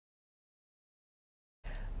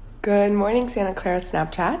Good morning, Santa Clara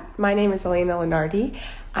Snapchat. My name is Elena.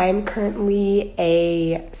 I'm currently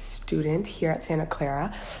a student here at Santa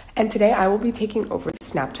Clara, and today I will be taking over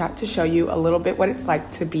Snapchat to show you a little bit what it's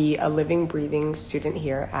like to be a living, breathing student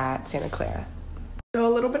here at Santa Clara. So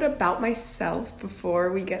a little bit about myself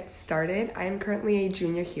before we get started. I am currently a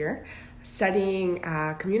junior here, studying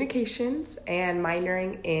communications and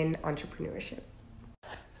minoring in entrepreneurship.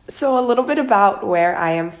 So a little bit about where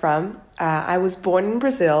I am from. I was born in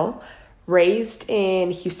Brazil, raised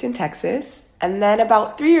in Houston, Texas, and then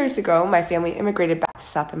about 3 years ago, my family immigrated back to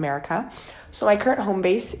South America. So my current home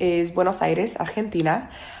base is Buenos Aires, Argentina.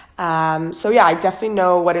 I definitely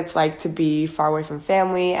know what it's like to be far away from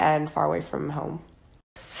family and far away from home.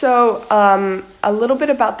 So a little bit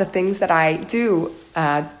about the things that I do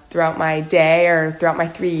throughout my day or throughout my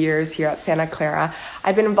 3 years here at Santa Clara.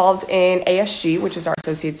 I've been involved in ASG, which is our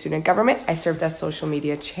Associate Student Government. I served as social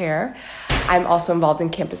media chair. I'm also involved in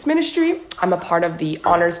campus ministry. I'm a part of the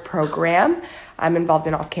honors program. I'm involved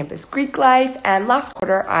in off-campus Greek life. And last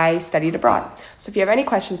quarter, I studied abroad. So if you have any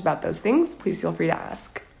questions about those things, please feel free to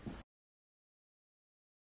ask.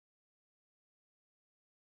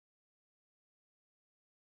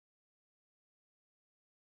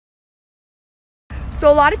 So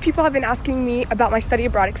a lot of people have been asking me about my study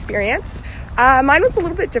abroad experience. Mine was a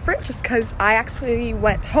little bit different just because I actually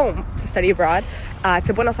went home to study abroad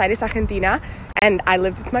to Buenos Aires, Argentina, and I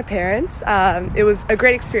lived with my parents. It was a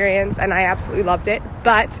great experience and I absolutely loved it.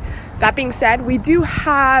 But that being said, we do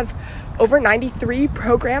have over 93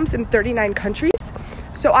 programs in 39 countries.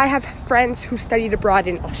 So I have friends who studied abroad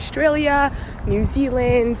in Australia, New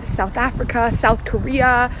Zealand, South Africa, South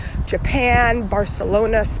Korea, Japan,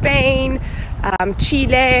 Barcelona, Spain,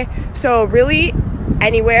 Chile. So really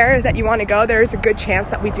anywhere that you want to go, there's a good chance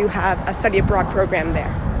that we do have a study abroad program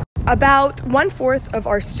there. About 1/4 of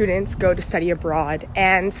our students go to study abroad,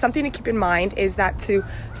 and something to keep in mind is that to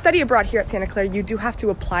study abroad here at Santa Clara, you do have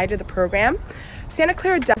to apply to the program. Santa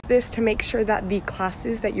Clara does this to make sure that the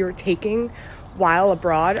classes that you're taking while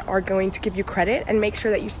abroad are going to give you credit and make sure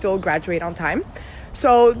that you still graduate on time.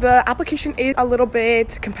 So the application is a little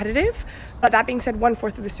bit competitive, but that being said,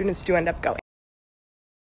 1/4 of the students do end up going.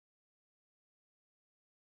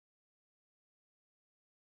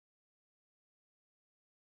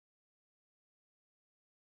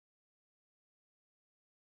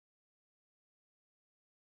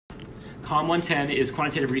 Com 110 is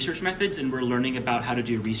quantitative research methods, and we're learning about how to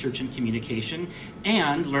do research and communication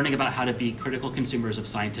and learning about how to be critical consumers of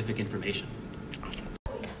scientific information.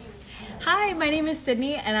 Hi, my name is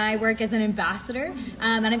Sydney and I work as an ambassador,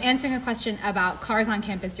 and I'm answering a question about cars on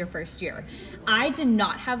campus your first year. I did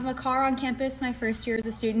not have a car on campus my first year as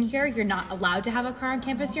a student here. You're not allowed to have a car on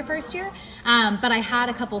campus your first year, but I had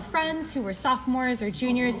a couple friends who were sophomores or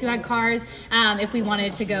juniors who had cars if we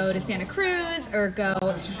wanted to go to Santa Cruz or go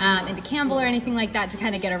into Campbell or anything like that to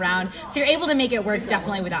kind of get around. So you're able to make it work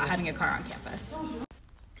definitely without having a car on campus.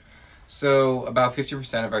 So about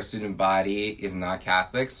 50% of our student body is not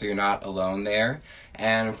Catholic, so you're not alone there.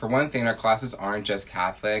 And for one thing, our classes aren't just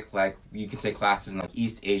Catholic. Like, you can take classes in like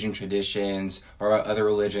East Asian traditions or other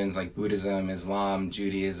religions like Buddhism, Islam,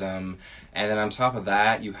 Judaism. And then on top of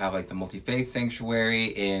that, you have like the multi-faith sanctuary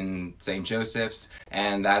in St. Joseph's,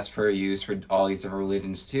 and that's for use for all these different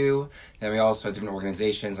religions too. Then we also have different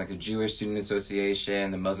organizations like the Jewish Student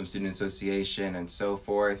Association, the Muslim Student Association, and so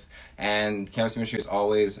forth. And campus ministry is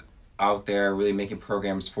always out there really making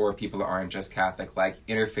programs for people that aren't just Catholic, like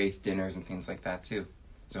interfaith dinners and things like that too.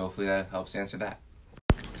 So hopefully that helps answer that.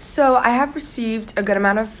 So I have received a good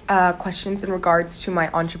amount of questions in regards to my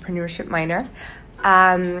entrepreneurship minor.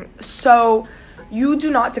 So you do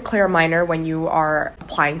not declare a minor when you are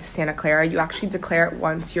applying to Santa Clara. You actually declare it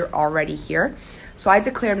once you're already here. So I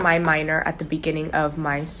declared my minor at the beginning of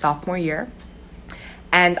my sophomore year,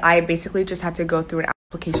 and I basically just had to go through an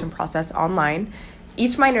application process online.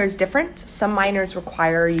 Each minor is different. Some minors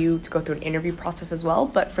require you to go through an interview process as well,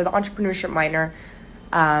 but for the entrepreneurship minor,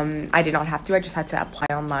 I did not have to. I just had to apply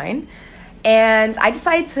online. And I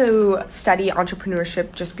decided to study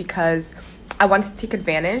entrepreneurship just because I wanted to take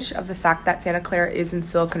advantage of the fact that Santa Clara is in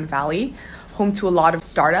Silicon Valley, home to a lot of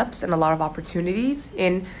startups and a lot of opportunities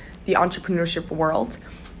in the entrepreneurship world.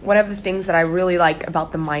 One of the things that I really like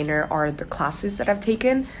about the minor are the classes that I've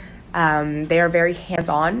taken. They are very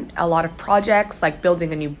hands-on. A lot of projects, like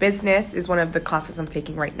building a new business, is one of the classes I'm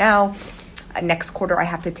taking right now. Next quarter, I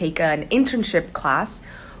have to take an internship class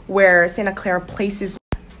where Santa Clara places...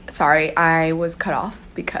 Sorry, I was cut off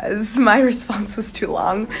because my response was too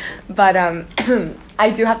long. But I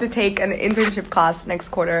do have to take an internship class next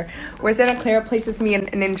quarter where Santa Clara places me in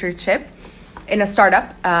an internship. in a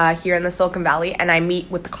startup here in the Silicon Valley, and I meet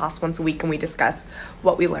with the class once a week and we discuss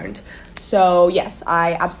what we learned. So yes,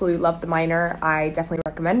 I absolutely love the minor. I definitely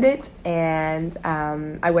recommend it, and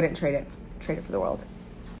I wouldn't trade it for the world.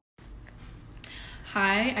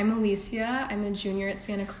 Hi, I'm Alicia. I'm a junior at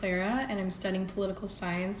Santa Clara, and I'm studying political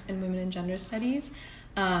science and women and gender studies.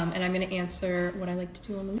 And I'm going to answer what I like to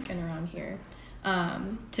do on the weekend around here.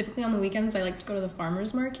 Typically on the weekends, I like to go to the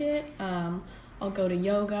farmer's market. I'll go to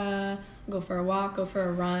yoga, go for a walk, go for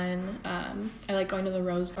a run. I like going to the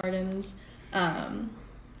rose gardens, have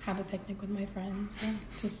a picnic with my friends. Yeah,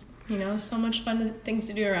 just, so much fun things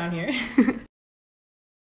to do around here.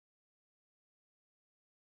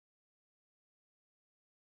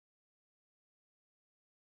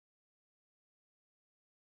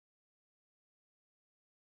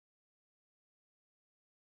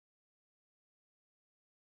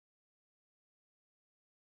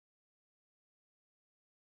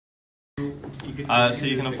 So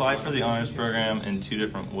you can apply for the honors program in two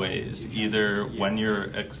different ways. Either when you're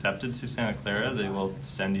accepted to Santa Clara, they will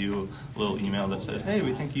send you a little email that says, hey,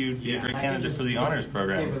 we think you'd be a great candidate for the honors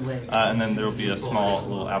program. And then there will be a small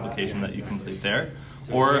little application that you complete there.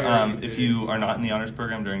 Or if you are not in the honors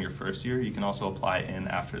program during your first year, you can also apply in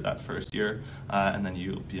after that first year, and then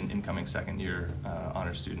you'll be an incoming second year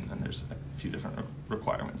honors student, and there's a few different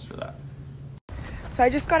requirements for that. So I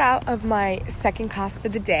just got out of my second class for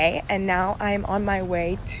the day, and now I'm on my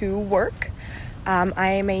way to work.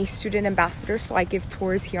 I am a student ambassador, so I give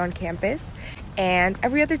tours here on campus, and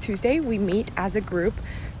every other Tuesday we meet as a group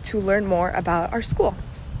to learn more about our school.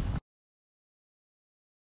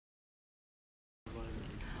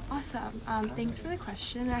 Awesome. Thanks for the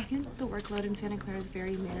question. I think the workload in Santa Clara is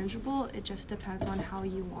very manageable. It just depends on how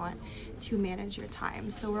you want to manage your time.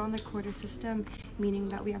 So we're on the quarter system, meaning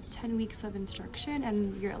that we have 10 weeks of instruction,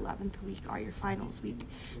 and your 11th week are your finals week.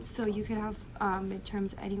 So you could have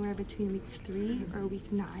midterms anywhere between weeks 3 or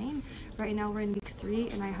week 9. Right now we're in week 3,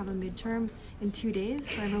 and I have a midterm in 2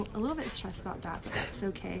 days, so I'm a little bit stressed about that, but that's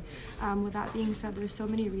okay. With that being said, there's so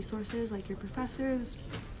many resources like your professors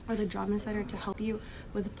or the drama center to help you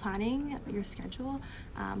with planning your schedule,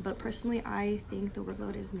 but personally I think the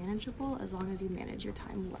workload is manageable as long as you manage your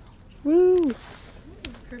time well. Woo!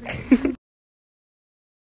 Perfect.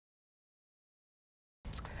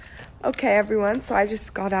 Okay everyone, so I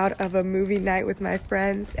just got out of a movie night with my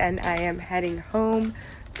friends and I am heading home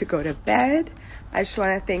to go to bed. I just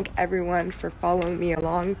want to thank everyone for following me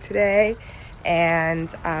along today, and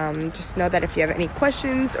just know that if you have any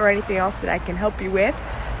questions or anything else that I can help you with,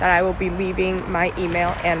 that I will be leaving my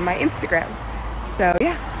email and my Instagram. So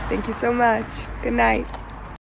yeah, thank you so much. Good night.